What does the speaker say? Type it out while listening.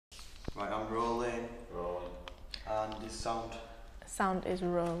Right, I'm rolling. Rolling. And is sound? Sound is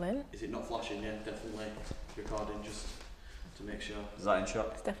rolling. Is it not flashing? Yeah, definitely recording just to make sure. Is that in shot?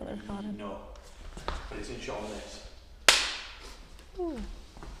 It's definitely recording. No, but it's in shot on this. Ooh.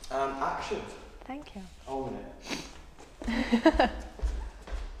 Action. Thank you. Own it.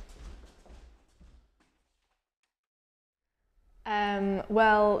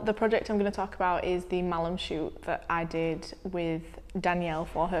 Well, the project I'm going to talk about is the Malum shoot that I did with Danielle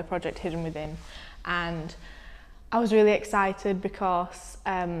for her project Hidden Within, and I was really excited because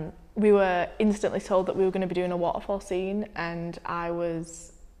we were instantly told that we were going to be doing a waterfall scene, and I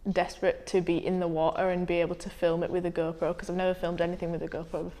was desperate to be in the water and be able to film it with a GoPro because I've never filmed anything with a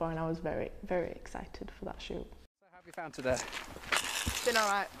GoPro before, and I was very, very excited for that shoot. So how have you found today? It's been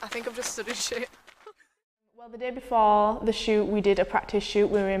alright. I think I've just stood in shit. Well, the day before the shoot, we did a practice shoot.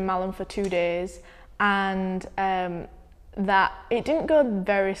 We were in Malum for 2 days, and that it didn't go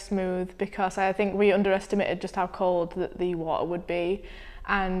very smooth because I think we underestimated just how cold that the water would be,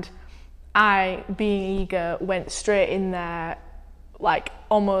 and I, being eager, went straight in there, like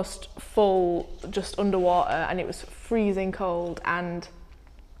almost full, just underwater, and it was freezing cold. And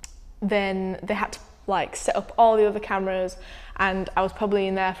then they had to like set up all the other cameras, and I was probably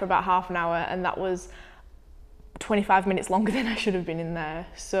in there for about half an hour, and that was 25 minutes longer than I should have been in there.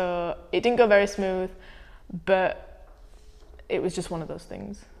 So it didn't go very smooth, but it was just one of those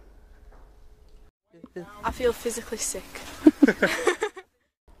things. I feel physically sick.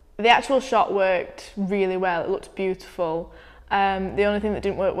 The actual shot worked really well. It looked beautiful. The only thing that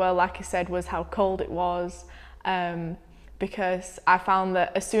didn't work well, like I said, was how cold it was, because I found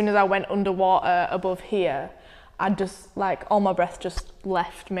that as soon as I went underwater above here, I just, like, all my breath just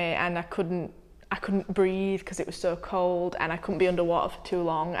left me, and I couldn't breathe because it was so cold, and I couldn't be underwater for too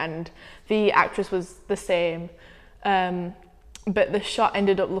long, and the actress was the same. But the shot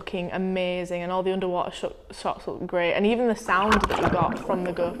ended up looking amazing, and all the underwater shots looked great, and even the sound that we got from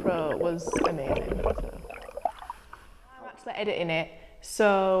the GoPro was amazing. So I'm actually editing it,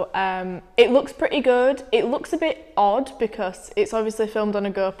 so it looks pretty good. It looks a bit odd because it's obviously filmed on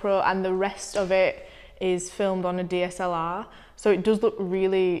a GoPro and the rest of it is filmed on a DSLR, so it does look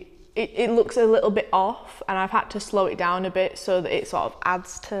really, it looks a little bit off, and I've had to slow it down a bit so that it sort of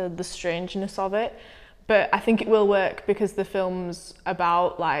adds to the strangeness of it. But I think it will work because the film's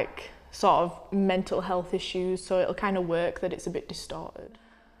about like sort of mental health issues, so it'll kind of work that it's a bit distorted.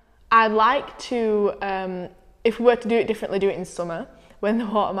 I'd like to, if we were to do it differently, do it in summer when the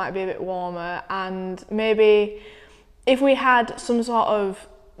water might be a bit warmer, and maybe if we had some sort of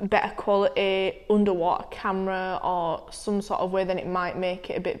better quality underwater camera or some sort of way, then it might make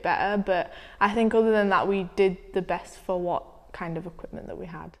it a bit better. But I think other than that, we did the best for what kind of equipment that we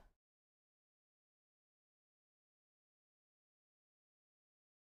had.